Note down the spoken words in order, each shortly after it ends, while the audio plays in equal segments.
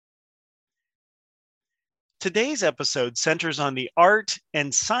Today's episode centers on the art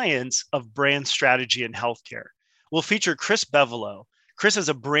and science of brand strategy in healthcare. We'll feature Chris Bevolo. Chris is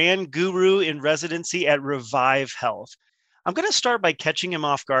a brand guru in residency at Revive Health. I'm going to start by catching him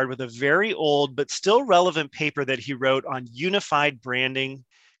off guard with a very old but still relevant paper that he wrote on unified branding.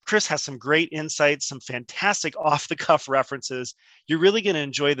 Chris has some great insights, some fantastic off-the-cuff references. You're really going to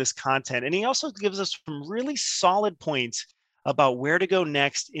enjoy this content. And he also gives us some really solid points about where to go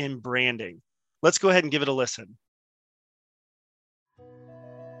next in branding. Let's go ahead and give it a listen.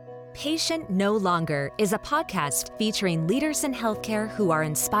 Patient No Longer is a podcast featuring leaders in healthcare who are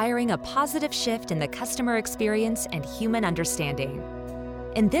inspiring a positive shift in the customer experience and human understanding.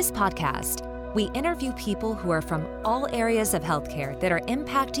 In this podcast, we interview people who are from all areas of healthcare that are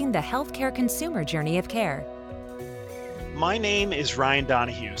impacting the healthcare consumer journey of care. My name is Ryan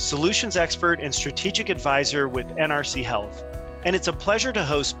Donahue, solutions expert and strategic advisor with NRC Health. And it's a pleasure to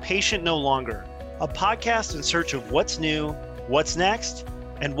host Patient No Longer, a podcast in search of what's new, what's next,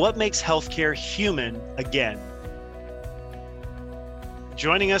 and what makes healthcare human again.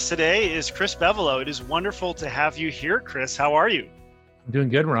 Joining us today is Chris Bevolo. It is wonderful to have you here, Chris. How are you? I'm doing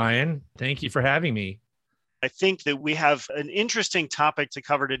good, Ryan. Thank you for having me. I think that we have an interesting topic to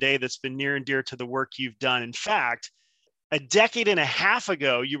cover today that's been near and dear to the work you've done. In fact, a decade and a half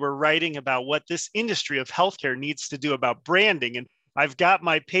ago, you were writing about what this industry of healthcare needs to do about branding. And I've got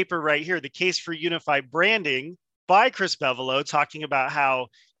my paper right here, The Case for Unified Branding by Chris Bevolo, talking about how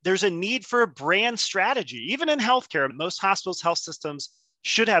there's a need for a brand strategy. Even in healthcare, most hospitals, health systems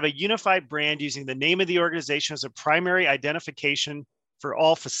should have a unified brand using the name of the organization as a primary identification for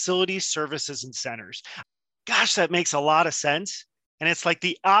all facilities, services, and centers. Gosh, that makes a lot of sense. And it's like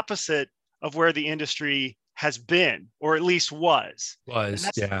the opposite of where the industry has been, or at least was.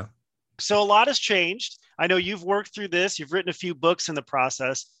 Yeah. So a lot has changed. I know you've worked through this. You've written a few books in the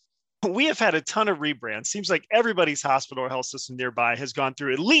process. We have had a ton of rebrands. Seems like everybody's hospital or health system nearby has gone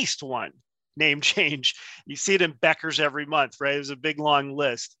through at least one name change. You see it in Becker's every month, right? It was a big, long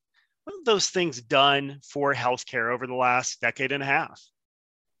list. What have those things done for healthcare over the last decade and a half?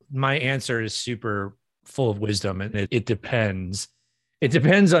 My answer is super full of wisdom, and it depends. It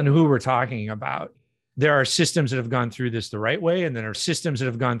depends on who we're talking about. There are systems that have gone through this the right way, and then there are systems that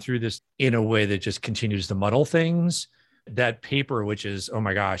have gone through this in a way that just continues to muddle things. That paper, which is, oh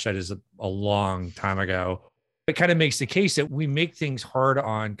my gosh, that is a long time ago, it kind of makes the case that we make things hard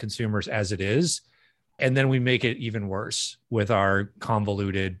on consumers as it is, and then we make it even worse with our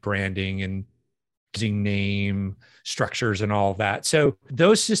convoluted branding and using name structures and all of that. So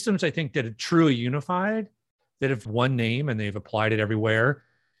those systems, I think, that are truly unified, that have one name and they've applied it everywhere,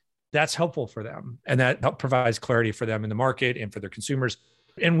 that's helpful for them. And that provides clarity for them in the market and for their consumers.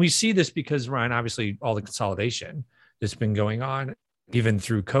 And we see this because, Ryan, obviously all the consolidation that's been going on, even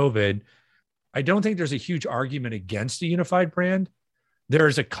through COVID. I don't think there's a huge argument against a unified brand.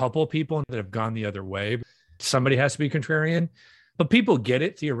 There's a couple of people that have gone the other way. Somebody has to be contrarian, but people get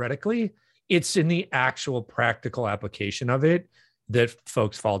it theoretically. It's in the actual practical application of it that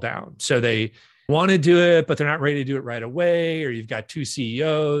folks fall down. So they want to do it, but they're not ready to do it right away. Or you've got two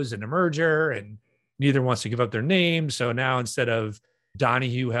CEOs and a merger and neither wants to give up their name. So now instead of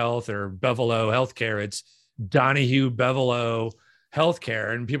Donahue Health or Bevolo Healthcare, it's Donahue Bevolo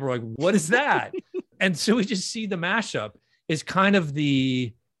Healthcare. And people are like, what is that? And so we just see the mashup is kind of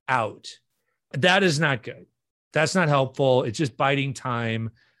the out. That is not good. That's not helpful. It's just biding time.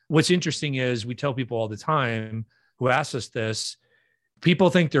 What's interesting is we tell people all the time who ask us this, people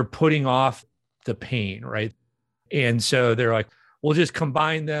think they're putting off the pain, right? And so they're like, we'll just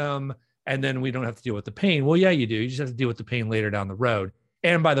combine them and then we don't have to deal with the pain. Well, yeah, you do. You just have to deal with the pain later down the road.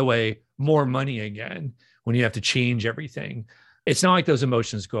 And by the way, more money again when you have to change everything. It's not like those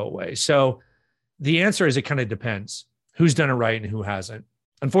emotions go away. So the answer is it kind of depends who's done it right and who hasn't.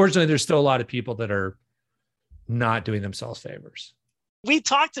 Unfortunately, there's still a lot of people that are not doing themselves favors. We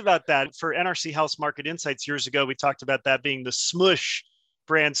talked about that for NRC Health Market Insights years ago. We talked about that being the smush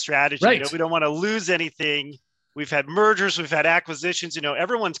brand strategy. Right. You know, we don't want to lose anything. We've had mergers, we've had acquisitions,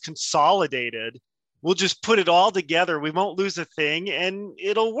 everyone's consolidated. We'll just put it all together. We won't lose a thing and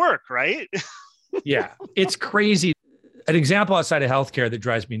it'll work, right? Yeah, it's crazy. An example outside of healthcare that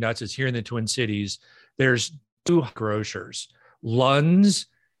drives me nuts is here in the Twin Cities, there's two grocers, Lund's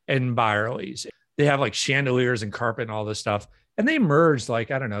and Byerly's. They have like chandeliers and carpet and all this stuff. And they merged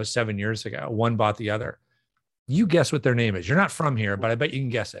 7 years ago. One bought the other. You guess what their name is. You're not from here, but I bet you can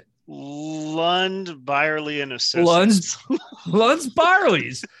guess it. Lund, Byerly, and Associates. Lund's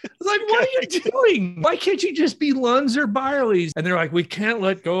Byerly's. It's like, what are you doing? Why can't you just be Lund's or Byerly's? And they're like, we can't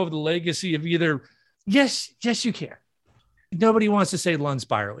let go of the legacy of either. Yes, you can. Nobody wants to say Lund's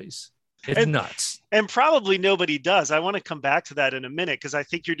Byerly's. It's nuts. And probably nobody does. I want to come back to that in a minute, because I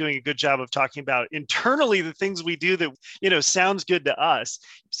think you're doing a good job of talking about internally the things we do that, sounds good to us.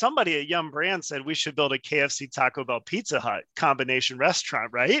 Somebody at Yum Brand said we should build a KFC, Taco Bell, Pizza Hut combination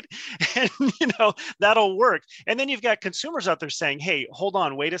restaurant, right? And, that'll work. And then you've got consumers out there saying, hey, hold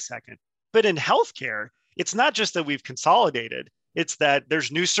on, wait a second. But in healthcare, it's not just that we've consolidated. It's that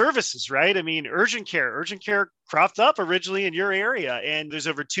there's new services, right? I mean, urgent care cropped up originally in your area, and there's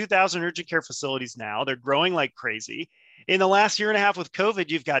over 2,000 urgent care facilities now. They're growing like crazy. In the last year and a half with COVID,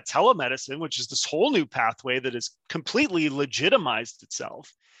 you've got telemedicine, which is this whole new pathway that has completely legitimized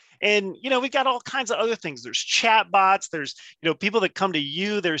itself. And, we've got all kinds of other things. There's chat bots, there's, people that come to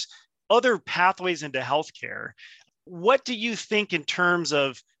you, there's other pathways into healthcare. What do you think in terms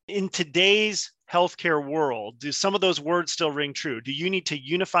of, in today's healthcare world, do some of those words still ring true? Do you need to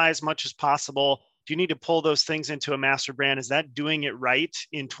unify as much as possible? Do you need to pull those things into a master brand? Is that doing it right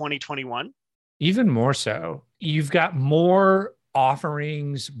in 2021? Even more so. You've got more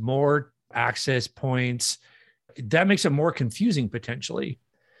offerings, more access points. That makes it more confusing potentially.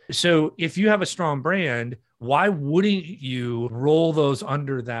 So if you have a strong brand, why wouldn't you roll those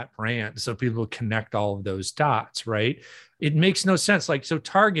under that brand so people connect all of those dots, right? It makes no sense. So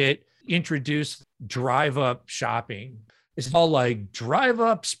Target introduced drive up shopping. It's all like drive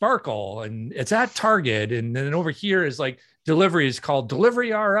up Sparkle, and it's at Target. And then over here is like delivery is called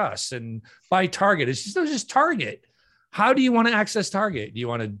Delivery R Us, and by Target. It's just Target. How do you want to access Target? Do you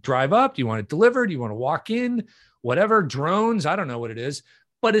want to drive up? Do you want to deliver? Do you want to walk in? Whatever, drones, I don't know what it is,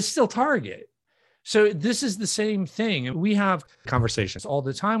 but it's still Target. So this is the same thing. And we have conversations all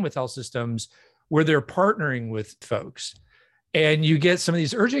the time with health systems where they're partnering with folks. And you get some of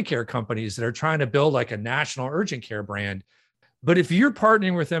these urgent care companies that are trying to build like a national urgent care brand. But if you're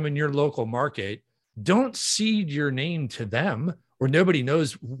partnering with them in your local market, don't seed your name to them, or nobody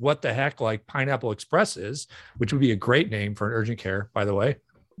knows what the heck like Pineapple Express is, which would be a great name for an urgent care, by the way.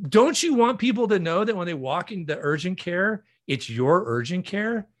 Don't you want people to know that when they walk into urgent care, it's your urgent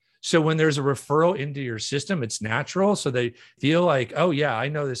care? So when there's a referral into your system, it's natural. So they feel like, oh yeah, I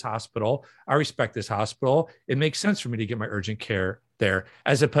know this hospital. I respect this hospital. It makes sense for me to get my urgent care there,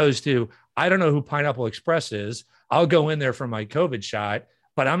 as opposed to, I don't know who Pineapple Express is. I'll go in there for my COVID shot,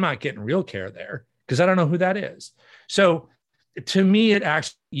 but I'm not getting real care there because I don't know who that is. So to me, it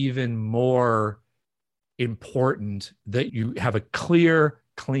actually even more important that you have a clear,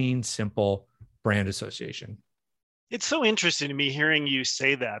 clean, simple brand association. It's so interesting to me hearing you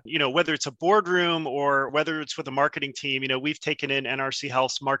say that, whether it's a boardroom or whether it's with a marketing team, we've taken in NRC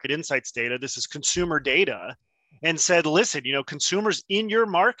Health's market insights data. This is consumer data, and said, listen, consumers in your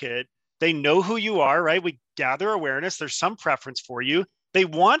market, they know who you are, right? We gather awareness. There's some preference for you. They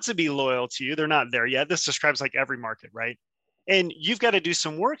want to be loyal to you. They're not there yet. This describes like every market, right? And you've got to do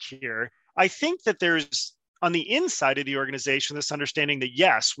some work here. I think that there's, on the inside of the organization, this understanding that,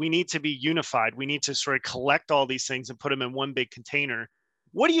 yes, we need to be unified. We need to sort of collect all these things and put them in one big container.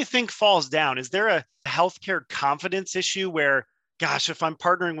 What do you think falls down? Is there a healthcare confidence issue where, gosh, if I'm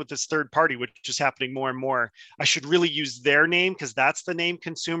partnering with this third party, which is happening more and more, I should really use their name because that's the name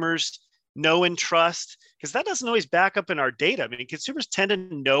consumers know and trust? Because that doesn't always back up in our data. I mean, consumers tend to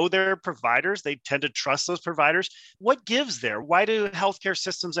know their providers. They tend to trust those providers. What gives there? Why do healthcare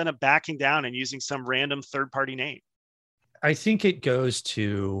systems end up backing down and using some random third-party name? I think it goes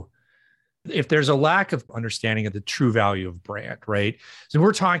to, if there's a lack of understanding of the true value of brand, right? So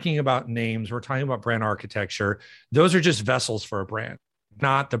we're talking about names, we're talking about brand architecture. Those are just vessels for a brand,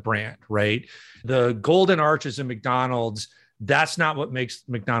 not the brand, right? The golden arches of McDonald's, that's not what makes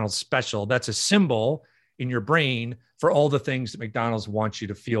McDonald's special. That's a symbol in your brain for all the things that McDonald's wants you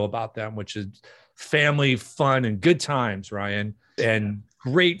to feel about them, which is family, fun, and good times, Ryan, and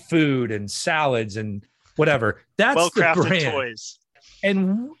great food and salads and whatever. That's the brand. Toys.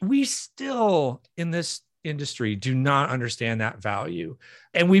 And we still in this industry do not understand that value.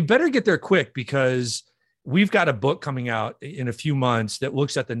 And we better get there quick, because we've got a book coming out in a few months that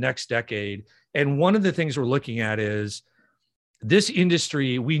looks at the next decade. And one of the things we're looking at is, this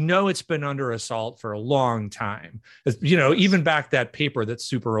industry, we know it's been under assault for a long time. Even back that paper that's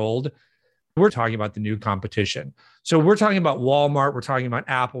super old, we're talking about the new competition. So we're talking about Walmart, we're talking about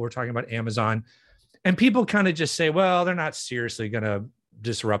Apple, we're talking about Amazon. And people kind of just say, well, they're not seriously going to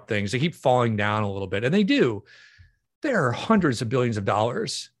disrupt things. They keep falling down a little bit. And they do. There are hundreds of billions of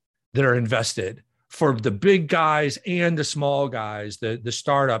dollars that are invested for the big guys and the small guys, the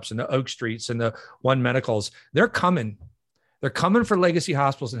startups and the Oak Streets and the One Medicals. They're coming. They're coming for legacy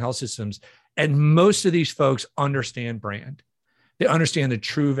hospitals and health systems. And most of these folks understand brand. They understand the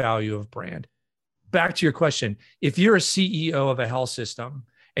true value of brand. Back to your question, if you're a CEO of a health system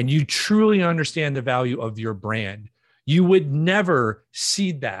and you truly understand the value of your brand, you would never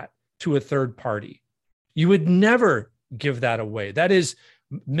cede that to a third party. You would never give that away. That is,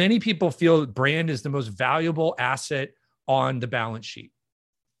 many people feel brand is the most valuable asset on the balance sheet.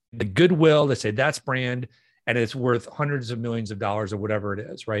 The goodwill, they say that's brand and it's worth hundreds of millions of dollars or whatever it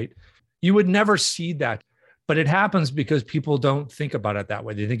is, right? You would never cede that, but it happens because people don't think about it that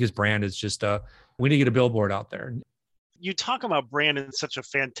way. They think his brand is just we need to get a billboard out there. You talk about brand in such a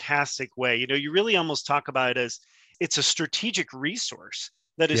fantastic way. You really almost talk about it as it's a strategic resource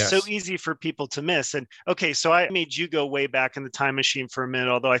that is so easy for people to miss. And okay, so I made you go way back in the time machine for a minute,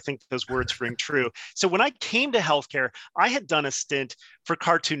 although I think those words ring true. So when I came to healthcare, I had done a stint for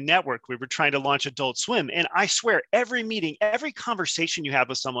Cartoon Network. We were trying to launch Adult Swim. And I swear, every meeting, every conversation you have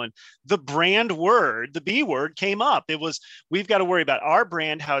with someone, the brand word, the B word came up. It was, we've got to worry about our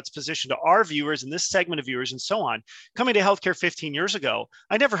brand, how it's positioned to our viewers and this segment of viewers and so on. Coming to healthcare 15 years ago,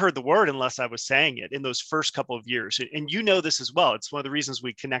 I never heard the word unless I was saying it in those first couple of years. And you know this as well. It's one of the reasons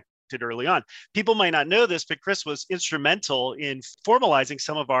we connected early on. People might not know this, but Chris was instrumental in formalizing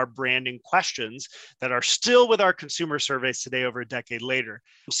some of our branding questions that are still with our consumer surveys today over a decade later.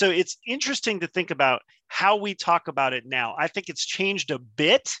 So it's interesting to think about how we talk about it now. I think it's changed a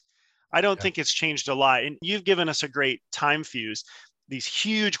bit. I don't think it's changed a lot. And you've given us a great time fuse. These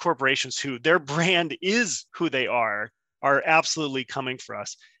huge corporations who their brand is who they are absolutely coming for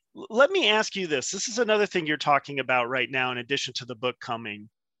us. Let me ask you this. This is another thing you're talking about right now, in addition to the book coming,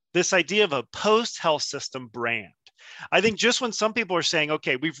 this idea of a post-health system brand. I think just when some people are saying,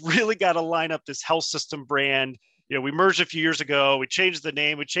 okay, we've really got to line up this health system brand. We merged a few years ago, we changed the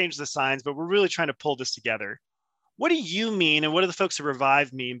name, we changed the signs, but we're really trying to pull this together. What do you mean, and what do the folks at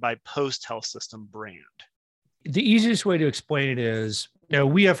Revive mean by post-health system brand? The easiest way to explain it is,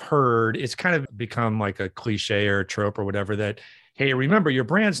 we have heard, it's kind of become like a cliche or a trope or whatever that, hey, remember, your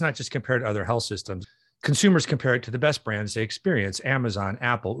brand's not just compared to other health systems. Consumers compare it to the best brands they experience, Amazon,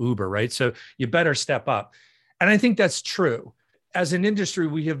 Apple, Uber, right? So you better step up. And I think that's true. As an industry,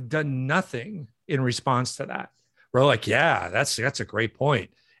 we have done nothing in response to that. We're like, yeah, that's a great point.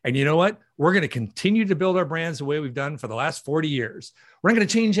 And you know what? We're going to continue to build our brands the way we've done for the last 40 years. We're not going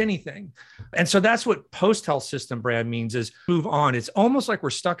to change anything. And so that's what post-health system brand means, is move on. It's almost like we're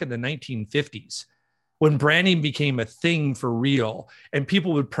stuck in the 1950s when branding became a thing for real and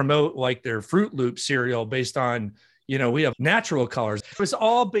people would promote like their Fruit Loop cereal based on, we have natural colors. It was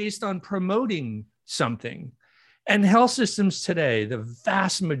all based on promoting something. And health systems today, the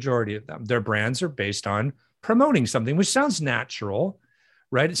vast majority of them, their brands are based on promoting something, which sounds natural,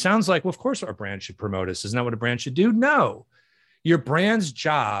 right? It sounds like, well, of course our brand should promote us. Isn't that what a brand should do? No. Your brand's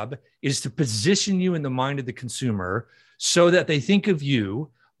job is to position you in the mind of the consumer so that they think of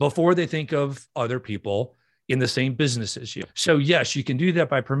you before they think of other people in the same business as you. So yes, you can do that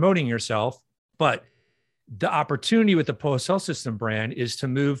by promoting yourself, but the opportunity with the post-health system brand is to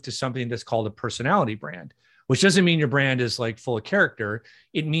move to something that's called a personality brand, which doesn't mean your brand is like full of character.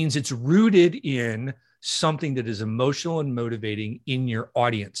 It means it's rooted in something that is emotional and motivating in your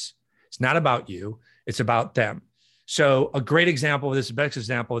audience. It's not about you, it's about them. So a great example of this, the best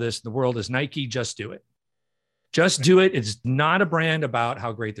example of this in the world is Nike, Just Do It. Just Do It. It's not a brand about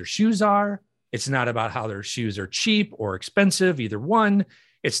how great their shoes are. It's not about how their shoes are cheap or expensive, either one.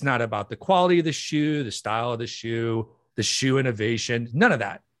 It's not about the quality of the shoe, the style of the shoe innovation, none of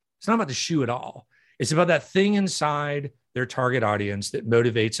that. It's not about the shoe at all. It's about that thing inside their target audience that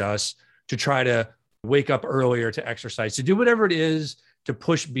motivates us to try to wake up earlier, to exercise, to do whatever it is, to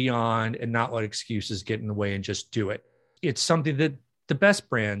push beyond and not let excuses get in the way and just do it. It's something that the best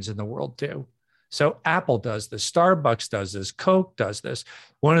brands in the world do. So Apple does this, Starbucks does this, Coke does this.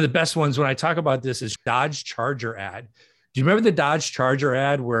 One of the best ones when I talk about this is Dodge Charger ad. Do you remember the Dodge Charger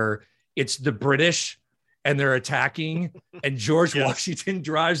ad where it's the British and they're attacking and George Washington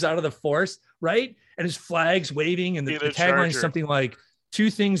drives out of the forest, right? And his flag's waving and the tagline is something like, 2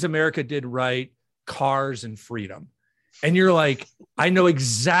 things America did right, cars and freedom. And you're like, I know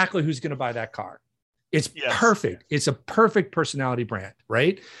exactly who's going to buy that car. It's perfect. It's a perfect personality brand,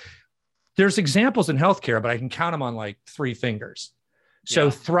 right? There's examples in healthcare, but I can count them on like 3 fingers.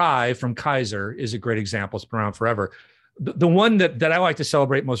 So Thrive from Kaiser is a great example. It's been around forever. The one that I like to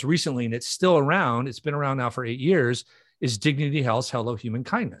celebrate most recently, and it's still around, it's been around now for 8 years, is Dignity Health's Hello Human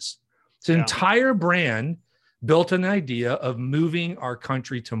Kindness. It's an entire brand built on the idea of moving our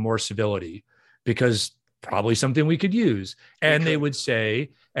country to more civility, because probably something we could use. And they would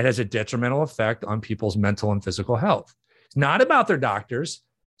say it has a detrimental effect on people's mental and physical health. It's not about their doctors.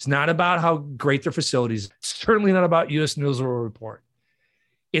 It's not about how great their facilities. It's certainly not about U.S. News and World Report.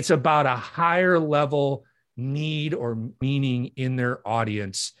 It's about a higher level need or meaning in their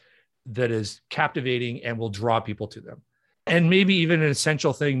audience that is captivating and will draw people to them. And maybe even an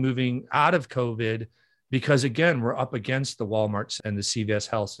essential thing moving out of COVID, because again, we're up against the Walmarts and the CVS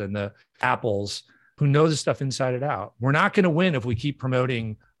Health and the Apples who know this stuff inside and out. We're not going to win if we keep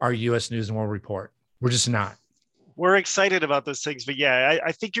promoting our US News and World Report. We're just not. We're excited about those things, but yeah,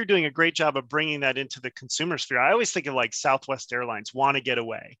 I think you're doing a great job of bringing that into the consumer sphere. I always think of like Southwest Airlines, want to get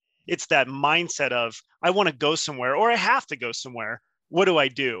away. It's that mindset of, I want to go somewhere or I have to go somewhere. What do I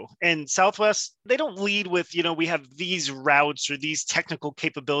do? And Southwest, they don't lead with, we have these routes or these technical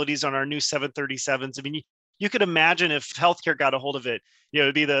capabilities on our new 737s. I mean, you could imagine if healthcare got a hold of it,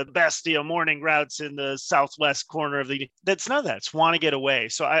 it'd be the best, morning routes in the Southwest corner of that's none of that. It's want to get away.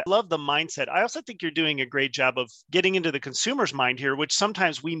 So I love the mindset. I also think you're doing a great job of getting into the consumer's mind here, which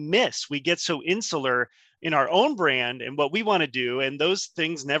sometimes we miss. We get so insular in our own brand and what we want to do. And those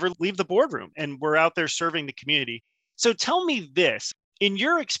things never leave the boardroom, and we're out there serving the community. So tell me this, in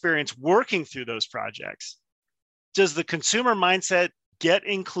your experience working through those projects, does the consumer mindset get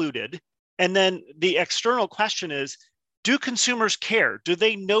included? And then the external question is, do consumers care? Do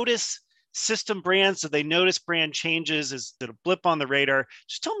they notice system brands? Do they notice brand changes? Is it a blip on the radar?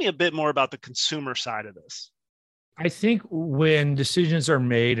 Just tell me a bit more about the consumer side of this. I think when decisions are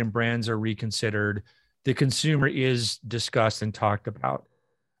made and brands are reconsidered, the consumer is discussed and talked about.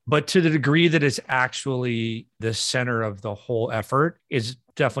 But to the degree that it's actually the center of the whole effort is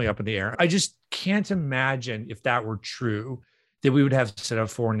definitely up in the air. I just can't imagine if that were true, that we would have set up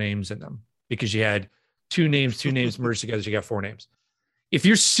 4 names in them, because you had two names merged together, so you got 4 names. If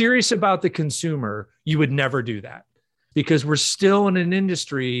you're serious about the consumer, you would never do that, because we're still in an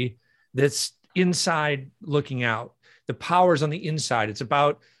industry that's inside looking out. The power's on the inside. It's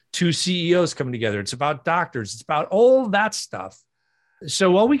about 2 CEOs coming together. It's about doctors. It's about all that stuff.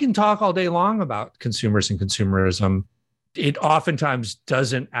 So while we can talk all day long about consumers and consumerism, it oftentimes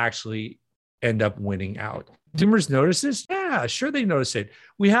doesn't actually end up winning out. Consumers notice this? Yeah, sure, they notice it.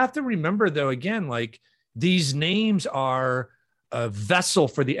 We have to remember, though, again, like these names are a vessel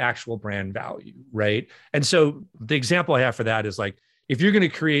for the actual brand value, right? And so the example I have for that is like, if you're going to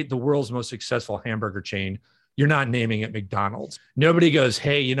create the world's most successful hamburger chain, you're not naming it McDonald's. Nobody goes,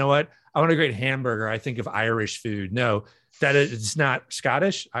 hey, you know what? I want a great hamburger. I think of Irish food. No, that it's not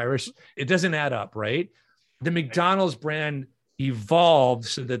Scottish, Irish. It doesn't add up, right? The McDonald's brand evolved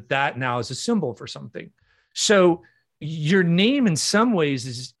so that now is a symbol for something. So your name in some ways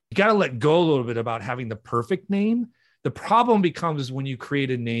is, you got to let go a little bit about having the perfect name. The problem becomes when you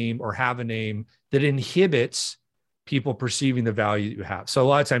create a name or have a name that inhibits people perceiving the value that you have. So a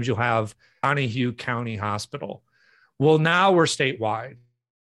lot of times you'll have Donahue County Hospital. Well, now we're statewide.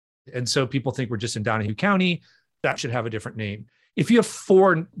 And so people think we're just in Donahue County. That should have a different name. If you have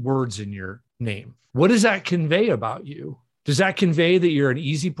 4 words in your name, what does that convey about you? Does that convey that you're an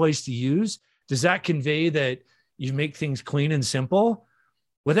easy place to use? Does that convey that you make things clean and simple?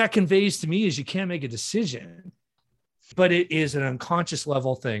 What that conveys to me is you can't make a decision, but it is an unconscious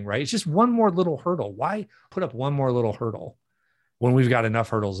level thing, right? It's just one more little hurdle. Why put up one more little hurdle when we've got enough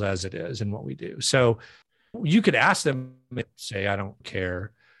hurdles as it is in what we do? So you could ask them, say, I don't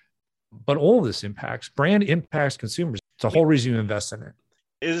care. But all of this brand impacts consumers. It's a whole reason you invest in it.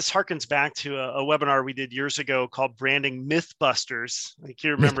 This harkens back to a webinar we did years ago called Branding Mythbusters. Like,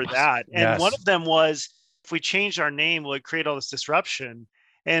 you remember that. And yes. One of them was, if we changed our name, will it create all this disruption?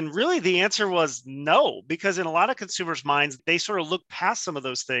 And really the answer was no, because in a lot of consumers' minds, they sort of look past some of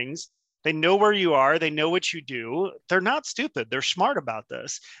those things. They know where you are. They know what you do. They're not stupid. They're smart about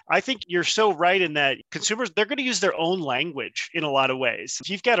this. I think you're so right in that consumers, they're going to use their own language in a lot of ways. If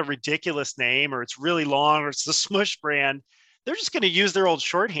you've got a ridiculous name, or it's really long, or it's the Smush brand, they're just going to use their old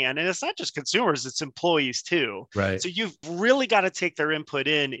shorthand. And it's not just consumers, it's employees too. Right. So you've really got to take their input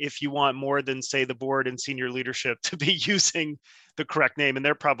in if you want more than, say, the board and senior leadership to be using the correct name. And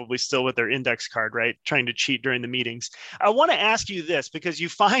they're probably still with their index card, right? Trying to cheat during the meetings. I want to ask you this, because you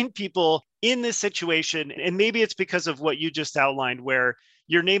find people in this situation, and maybe it's because of what you just outlined, where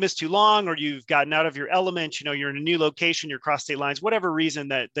your name is too long, or you've gotten out of your element, you're in a new location, you're cross state lines, whatever reason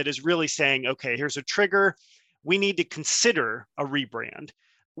that is really saying, okay, here's a trigger. We need to consider a rebrand.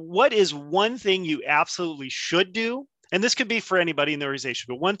 What is one thing you absolutely should do? And this could be for anybody in the organization,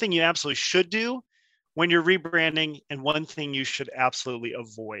 but one thing you absolutely should do when you're rebranding, and one thing you should absolutely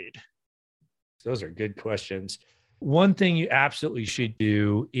avoid? Those are good questions. One thing you absolutely should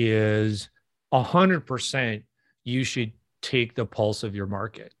do is 100% you should take the pulse of your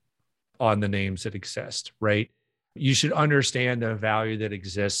market on the names that exist, right? You should understand the value that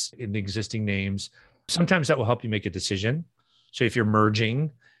exists in the existing names. Sometimes that will help you make a decision. So if you're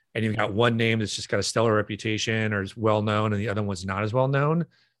merging, and you've got one name that's just got a stellar reputation or is well known and the other one's not as well known,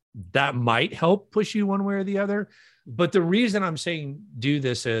 that might help push you one way or the other. But the reason I'm saying do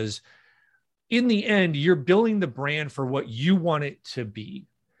this is, in the end, you're building the brand for what you want it to be.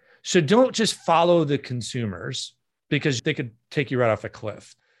 So don't just follow the consumers because they could take you right off a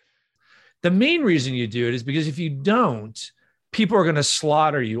cliff. The main reason you do it is because if you don't, people are going to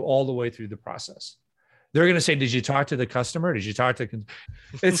slaughter you all the way through the process. They're going to say, did you talk to the customer? Did you talk to,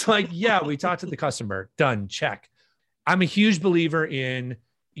 it's like, yeah, we talked to the customer. Done. Check. I'm a huge believer in,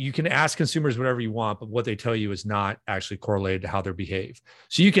 you can ask consumers whatever you want, but what they tell you is not actually correlated to how they behave.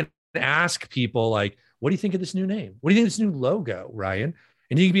 So you can ask people like, what do you think of this new name? What do you think of this new logo, Ryan?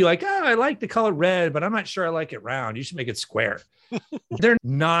 And you can be like, oh, I like the color red, but I'm not sure I like it round. You should make it square. They're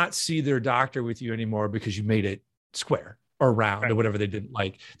not see their doctor with you anymore because you made it square or round or whatever they didn't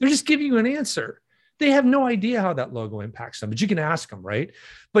like. They're just giving you an answer. They have no idea how that logo impacts them, but you can ask them, right?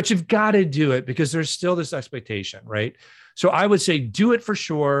 But you've got to do it because there's still this expectation, right? So I would say do it for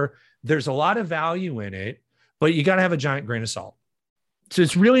sure. There's a lot of value in it, but you got to have a giant grain of salt. So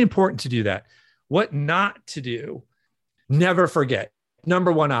it's really important to do that. What not to do, never forget.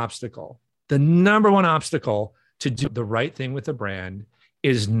 Number one obstacle, the number one obstacle to do the right thing with the brand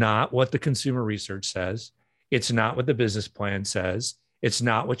is not what the consumer research says. It's not what the business plan says. It's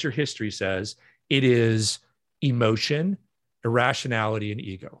not what your history says. It is emotion, irrationality, and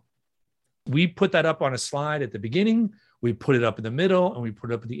ego. We put that up on a slide at the beginning. We put it up in the middle and we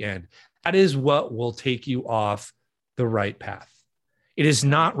put it up at the end. That is what will take you off the right path. It is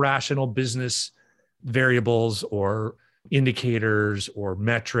not rational business variables or indicators or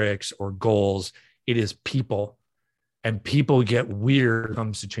metrics or goals. It is people. And people get weird when it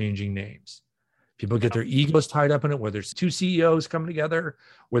comes to changing names. People get their egos tied up in it, whether it's two CEOs coming together,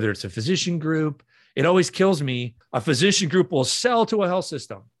 whether it's a physician group. It always kills me. A physician group will sell to a health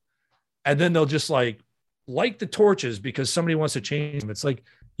system and then they'll just light the torches because somebody wants to change them. It's like,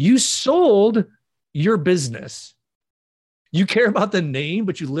 you sold your business. You care about the name,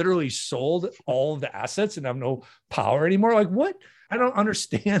 but you literally sold all of the assets and have no power anymore. Like, what? I don't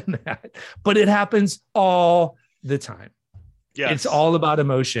understand that, but it happens all the time. Yes. It's all about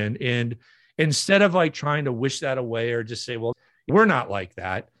emotion. And instead of like trying to wish that away or just say, well, we're not like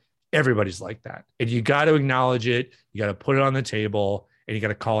that. Everybody's like that. And you got to acknowledge it. You got to put it on the table and you got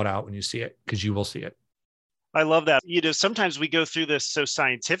to call it out when you see it, because you will see it. I love that. Sometimes we go through this so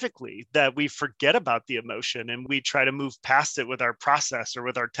scientifically that we forget about the emotion and we try to move past it with our process or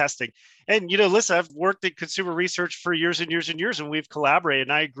with our testing. And, listen, I've worked in consumer research for years and years and years, and we've collaborated.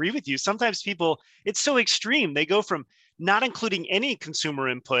 And I agree with you. Sometimes people, it's so extreme. They go from not including any consumer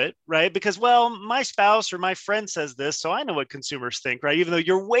input, right? Because, well, my spouse or my friend says this, so I know what consumers think, right? Even though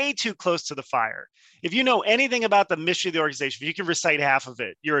you're way too close to the fire. If you know anything about the mission of the organization, if you can recite half of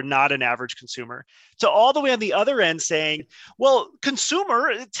it, you're not an average consumer. To all the way on the other end saying, well,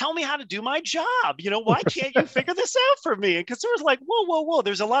 consumer, tell me how to do my job. Why can't you figure this out for me? And consumers are like, whoa.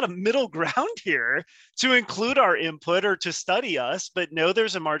 There's a lot of middle ground here to include our input or to study us, but no,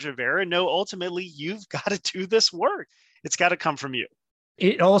 there's a margin of error. And no, ultimately, you've got to do this work. It's got to come from you.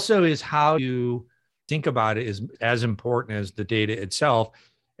 It also is how you think about it is as important as the data itself.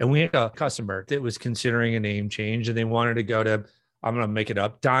 And we had a customer that was considering a name change and they wanted to go to, I'm going to make it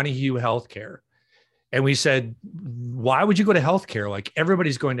up, Donahue Healthcare. And we said, why would you go to healthcare? Like,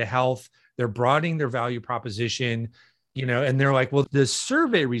 everybody's going to health. They're broadening their value proposition, and they're like, well, the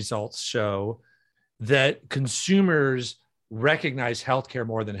survey results show that consumers recognize healthcare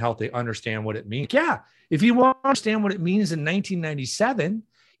more than health. They understand what it means. Yeah. If you want to understand what it means in 1997,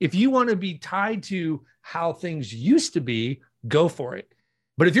 if you want to be tied to how things used to be, go for it.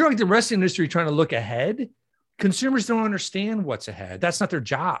 But if you're like the rest of the industry trying to look ahead, consumers don't understand what's ahead. That's not their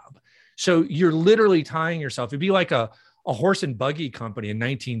job. So you're literally tying yourself. It'd be like a horse and buggy company in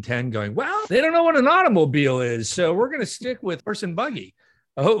 1910 going, well, they don't know what an automobile is, so we're going to stick with horse and buggy.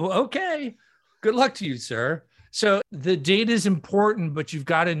 Oh, okay. Good luck to you, sir. So the data is important, but you've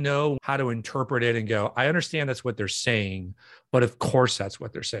got to know how to interpret it and go, I understand that's what they're saying, but of course that's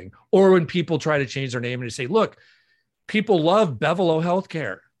what they're saying. Or when people try to change their name and they say, look, people love Bevelo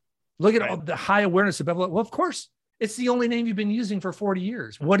Healthcare. Look at all the high awareness of Bevelo. Well, of course, it's the only name you've been using for 40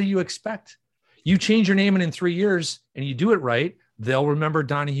 years. What do you expect? You change your name and in 3 years and you do it right, they'll remember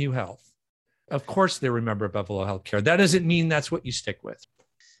Donahue Health. Of course they remember Bevelo Healthcare. That doesn't mean that's what you stick with.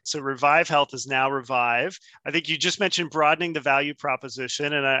 So Revive Health is now Revive. I think you just mentioned broadening the value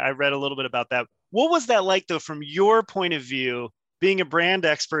proposition, and I read a little bit about that. What was that like, though, from your point of view, being a brand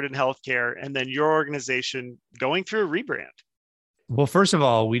expert in healthcare and then your organization going through a rebrand? Well, first of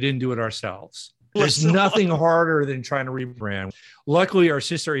all, we didn't do it ourselves. There's nothing harder than trying to rebrand. Luckily, our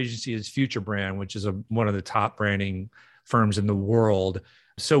sister agency is Future Brand, which is one of the top branding firms in the world.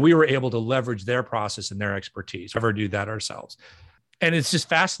 So we were able to leverage their process and their expertise. Never do that ourselves. And it's just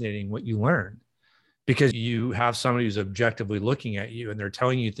fascinating what you learn, because you have somebody who's objectively looking at you and they're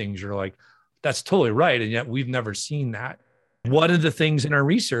telling you things. You're like, that's totally right. And yet we've never seen that. One of the things in our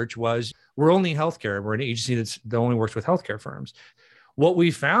research was we're only healthcare. We're an agency that only works with healthcare firms. What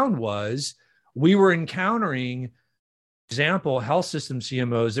we found was we were encountering, example, health system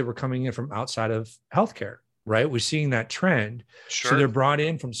CMOs that were coming in from outside of healthcare, right? We're seeing that trend. Sure. So they're brought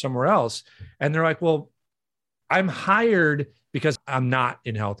in from somewhere else. And they're like, well, I'm hired because I'm not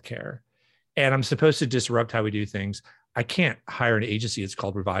in healthcare and I'm supposed to disrupt how we do things. I can't hire an agency. It's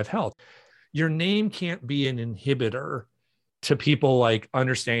called Revive Health. Your name can't be an inhibitor to people like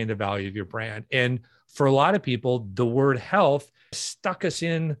understanding the value of your brand. And for a lot of people, the word health stuck us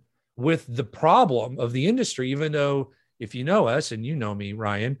in with the problem of the industry, even though if you know us and you know me,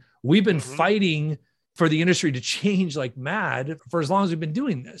 Ryan, we've been fighting for the industry to change like mad for as long as we've been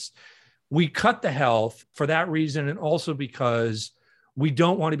doing this. We cut the health for that reason. And also because we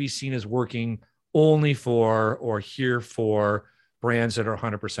don't want to be seen as working only for or here for brands that are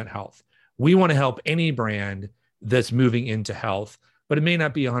 100% health. We want to help any brand that's moving into health, but it may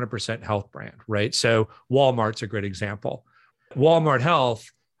not be a 100% health brand, right? So Walmart's a great example. Walmart Health,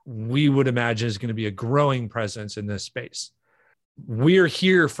 we would imagine, is going to be a growing presence in this space. We're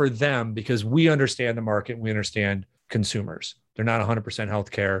here for them because we understand the market. We understand consumers. They're not 100%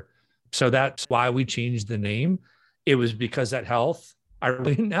 healthcare. So that's why we changed the name. It was because that health,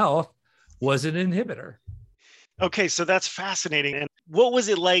 Irene Health, was an inhibitor. Okay, so that's fascinating. And what was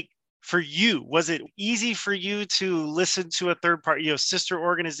it like for you? Was it easy for you to listen to a third party, sister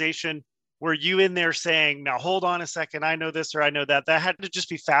organization? Were you in there saying, now hold on a second, I know this or I know that? That had to just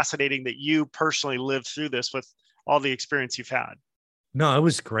be fascinating that you personally lived through this with all the experience you've had. No, it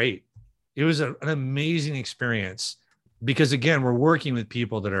was great. It was an amazing experience because, again, we're working with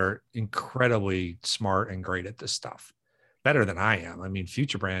people that are incredibly smart and great at this stuff, better than I am. I mean,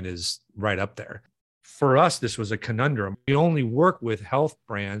 Future Brand is right up there. For us, this was a conundrum. We only work with health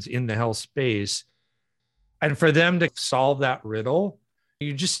brands in the health space. And for them to solve that riddle,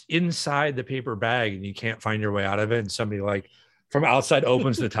 you're just inside the paper bag and you can't find your way out of it. And somebody like from outside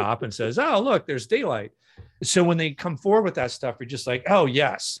opens the top and says, oh, look, there's daylight. So when they come forward with that stuff, you're just like, oh,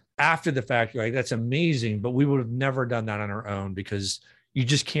 yes. After the fact, you're like, that's amazing. But we would have never done that on our own because you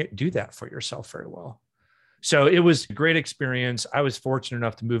just can't do that for yourself very well. So it was a great experience. I was fortunate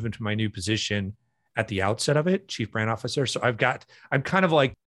enough to move into my new position at the outset of it, Chief Brand Officer. So I'm kind of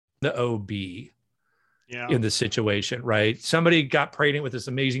like the OB in the situation, right? Somebody got pregnant with this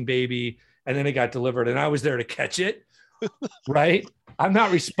amazing baby and then it got delivered and I was there to catch it, right? I'm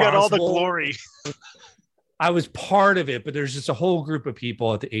not responsible. You got all the glory. I was part of it, but there's just a whole group of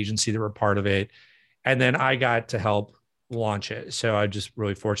people at the agency that were part of it. And then I got to help launch it. So I'm just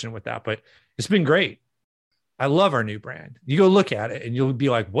really fortunate with that, but it's been great. I love our new brand. You go look at it and you'll be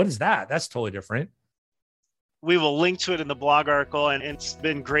like, what is that? That's totally different. We will link to it in the blog article, and it's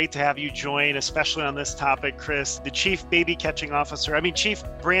been great to have you join, especially on this topic, Chris, the Chief Chief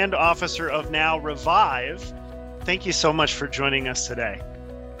Brand Officer of now Revive. Thank you so much for joining us today.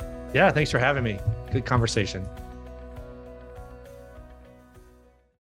 Yeah, thanks for having me. Good conversation.